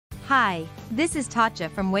Hi, this is Tatcha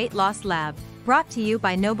from Weight Loss Lab, brought to you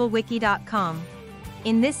by NobleWiki.com.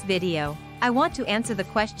 In this video, I want to answer the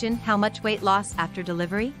question, how much weight loss after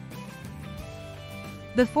delivery?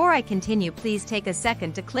 Before I continue, please take a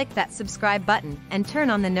second to click that subscribe button and turn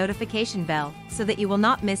on the notification bell so that you will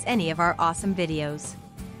not miss any of our awesome videos.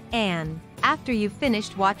 And after you've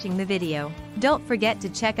finished watching the video, don't forget to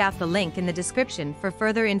check out the link in the description for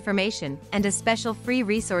further information and a special free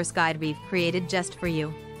resource guide we've created just for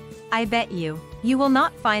you. I bet you will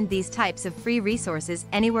not find these types of free resources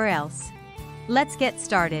anywhere else. Let's get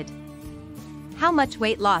started. How much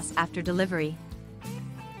weight loss after delivery?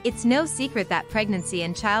 It's no secret that pregnancy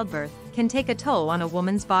and childbirth can take a toll on a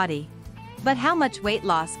woman's body. But how much weight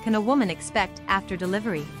loss can a woman expect after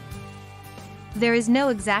delivery? There is no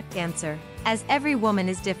exact answer, as every woman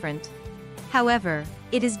is different. However,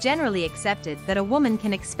 it is generally accepted that a woman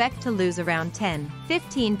can expect to lose around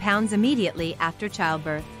 10-15 pounds immediately after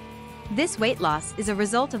childbirth. This weight loss is a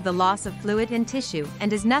result of the loss of fluid and tissue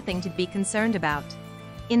and is nothing to be concerned about.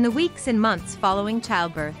 In the weeks and months following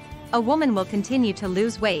childbirth, a woman will continue to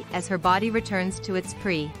lose weight as her body returns to its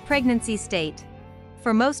pre-pregnancy state.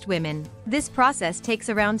 For most women, this process takes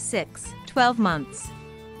around 6-12 months.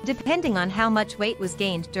 Depending on how much weight was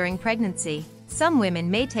gained during pregnancy, some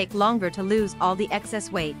women may take longer to lose all the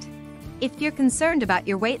excess weight. If you're concerned about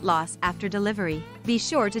your weight loss after delivery, be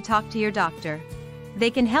sure to talk to your doctor. They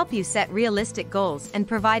can help you set realistic goals and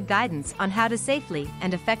provide guidance on how to safely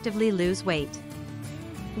and effectively lose weight.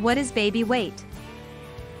 What is baby weight?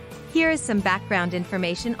 Here is some background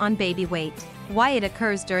information on baby weight, why it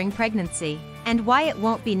occurs during pregnancy, and why it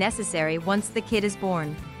won't be necessary once the kid is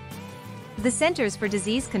born. The Centers for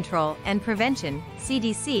Disease Control and Prevention,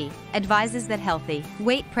 CDC, advises that healthy,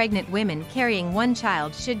 weight pregnant women carrying one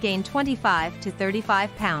child should gain 25 to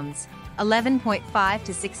 35 pounds, 11.5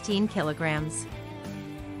 to 16 kilograms.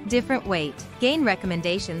 Different weight gain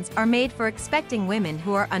recommendations are made for expecting women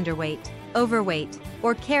who are underweight, overweight,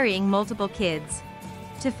 or carrying multiple kids.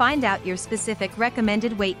 To find out your specific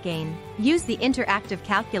recommended weight gain, use the interactive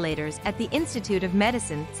calculators at the Institute of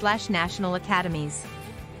Medicine/National Academies.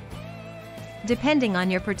 Depending on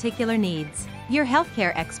your particular needs, your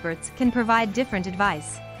healthcare experts can provide different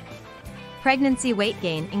advice. Pregnancy weight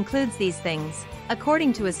gain includes these things,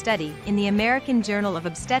 according to a study in the American Journal of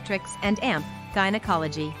Obstetrics and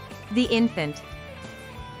Gynecology. The infant,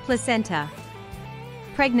 placenta,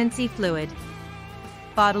 pregnancy fluid,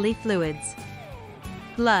 bodily fluids,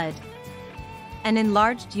 blood, an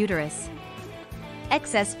enlarged uterus,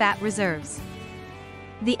 excess fat reserves.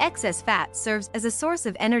 The excess fat serves as a source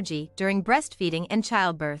of energy during breastfeeding and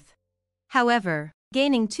childbirth. However,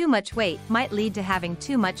 gaining too much weight might lead to having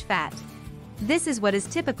too much fat. This is what is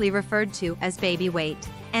typically referred to as baby weight,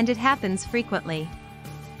 and it happens frequently.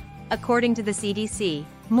 According to the CDC,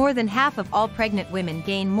 more than half of all pregnant women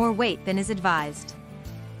gain more weight than is advised.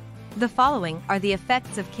 The following are the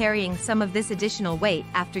effects of carrying some of this additional weight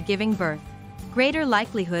after giving birth. Greater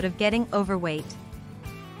likelihood of getting overweight.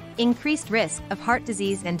 Increased risk of heart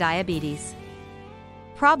disease and diabetes.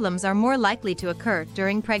 Problems are more likely to occur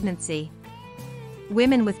during pregnancy.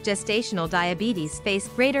 Women with gestational diabetes face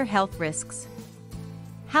greater health risks.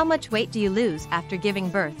 How much weight do you lose after giving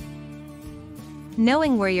birth?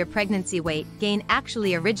 Knowing where your pregnancy weight gain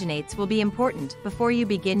actually originates will be important before you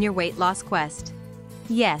begin your weight loss quest.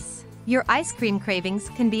 Yes, your ice cream cravings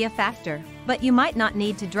can be a factor, but you might not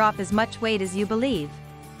need to drop as much weight as you believe.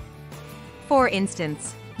 For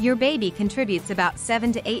instance, your baby contributes about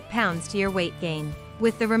 7 to 8 pounds to your weight gain,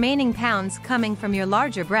 with the remaining pounds coming from your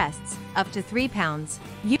larger breasts, up to 3 pounds,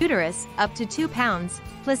 uterus, up to 2 pounds,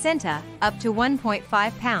 placenta, up to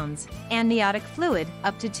 1.5 pounds, amniotic fluid,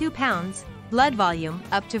 up to 2 pounds, blood volume,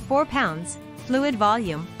 up to 4 pounds, fluid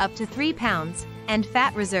volume, up to 3 pounds, and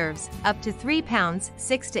fat reserves, up to 3 pounds,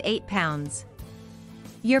 6 to 8 pounds.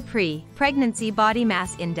 Your pre-pregnancy body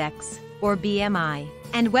mass index, or BMI,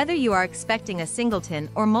 and whether you are expecting a singleton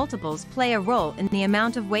or multiples play a role in the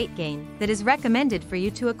amount of weight gain that is recommended for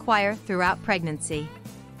you to acquire throughout pregnancy.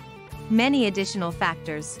 Many additional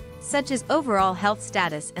factors, such as overall health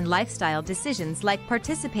status and lifestyle decisions like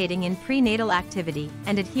participating in prenatal activity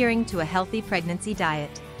and adhering to a healthy pregnancy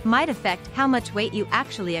diet, might affect how much weight you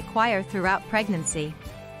actually acquire throughout pregnancy.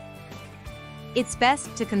 It's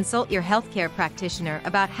best to consult your healthcare practitioner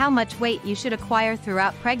about how much weight you should acquire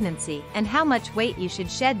throughout pregnancy and how much weight you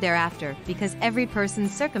should shed thereafter, because every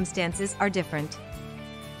person's circumstances are different.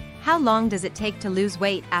 How long does it take to lose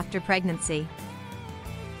weight after pregnancy?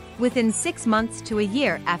 Within 6 months to a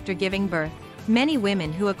year after giving birth, Many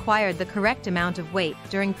women who acquired the correct amount of weight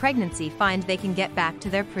during pregnancy find they can get back to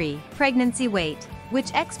their pre-pregnancy weight,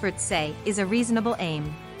 which experts say is a reasonable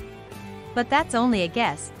aim. But that's only a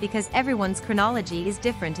guess because everyone's chronology is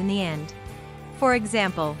different in the end. For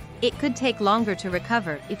example, it could take longer to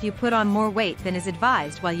recover if you put on more weight than is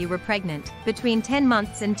advised while you were pregnant, between 10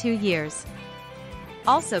 months and 2 years.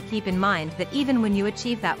 Also keep in mind that even when you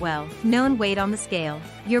achieve that well-known weight on the scale,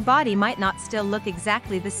 your body might not still look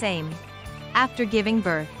exactly the same. After giving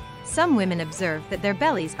birth, some women observe that their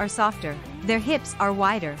bellies are softer, their hips are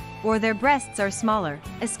wider, or their breasts are smaller,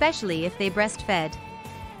 especially if they breastfed.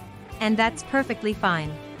 And that's perfectly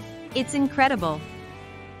fine. It's incredible.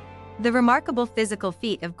 The remarkable physical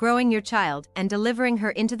feat of growing your child and delivering her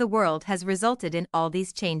into the world has resulted in all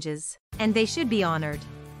these changes, and they should be honored.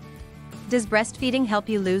 Does breastfeeding help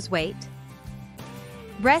you lose weight?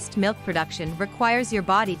 Breast milk production requires your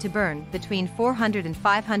body to burn between 400 and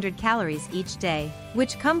 500 calories each day,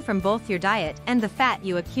 which come from both your diet and the fat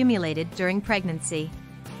you accumulated during pregnancy.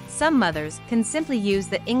 Some mothers can simply use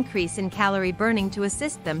the increase in calorie burning to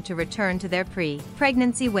assist them to return to their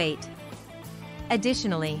pre-pregnancy weight.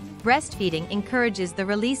 Additionally, breastfeeding encourages the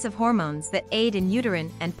release of hormones that aid in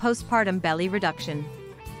uterine and postpartum belly reduction.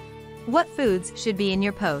 What foods should be in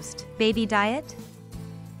your post-baby diet?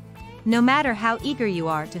 No matter how eager you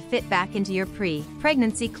are to fit back into your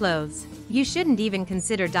pre-pregnancy clothes, you shouldn't even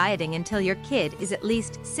consider dieting until your kid is at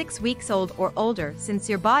least 6 weeks old or older, since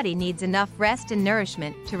your body needs enough rest and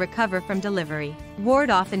nourishment to recover from delivery, ward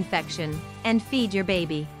off infection, and feed your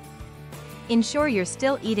baby. Ensure you're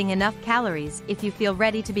still eating enough calories if you feel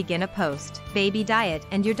ready to begin a post-baby diet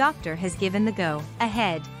and your doctor has given the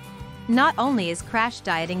go-ahead. Not only is crash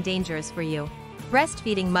dieting dangerous for you,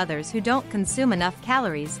 breastfeeding mothers who don't consume enough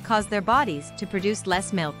calories cause their bodies to produce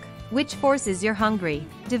less milk, which forces your hungry,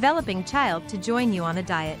 developing child to join you on a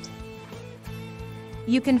diet.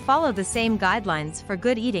 You can follow the same guidelines for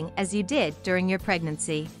good eating as you did during your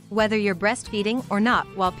pregnancy, whether you're breastfeeding or not,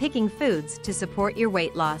 while picking foods to support your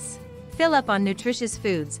weight loss. Fill up on nutritious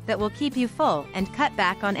foods that will keep you full and cut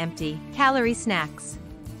back on empty-calorie snacks.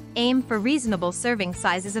 Aim for reasonable serving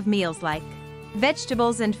sizes of meals like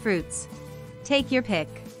vegetables and fruits. Take your pick.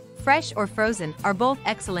 Fresh or frozen are both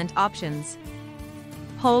excellent options.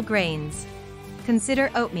 Whole grains.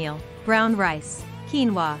 Consider oatmeal, brown rice,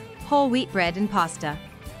 quinoa, whole wheat bread and pasta.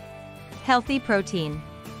 Healthy protein.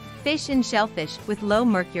 Fish and shellfish with low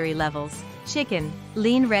mercury levels, chicken,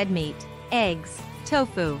 lean red meat, eggs,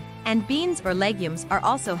 tofu, and beans or legumes are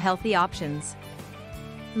also healthy options.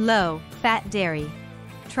 Low-fat dairy.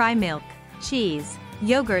 Try milk, cheese,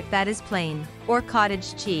 yogurt that is plain, or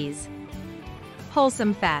cottage cheese.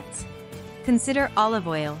 Wholesome fats. Consider olive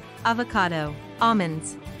oil, avocado,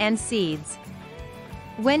 almonds, and seeds.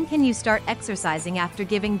 When can you start exercising after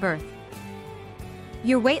giving birth?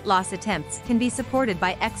 Your weight loss attempts can be supported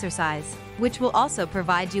by exercise, which will also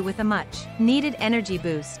provide you with a much-needed energy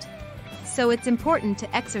boost. So it's important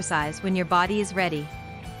to exercise when your body is ready.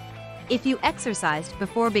 If you exercised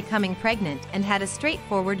before becoming pregnant and had a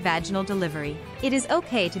straightforward vaginal delivery, it is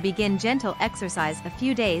okay to begin gentle exercise a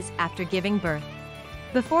few days after giving birth.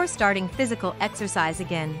 Before starting physical exercise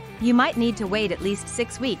again, you might need to wait at least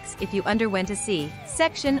 6 weeks if you underwent a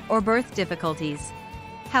C-section or birth difficulties.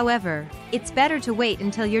 However, it's better to wait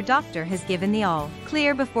until your doctor has given the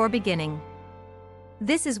all-clear before beginning.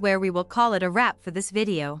 This is where we will call it a wrap for this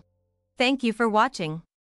video. Thank you for watching.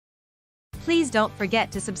 Please don't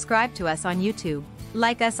forget to subscribe to us on YouTube,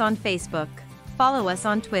 like us on Facebook, follow us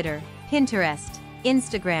on Twitter, Pinterest,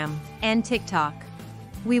 Instagram, and TikTok.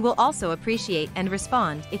 We will also appreciate and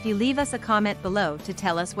respond if you leave us a comment below to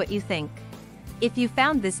tell us what you think. If you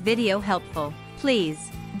found this video helpful,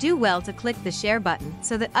 please do well to click the share button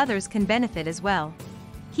so that others can benefit as well.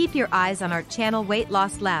 Keep your eyes on our channel Weight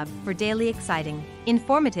Loss Lab for daily exciting,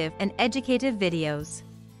 informative and educative videos.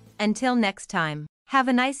 Until next time, have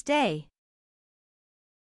a nice day.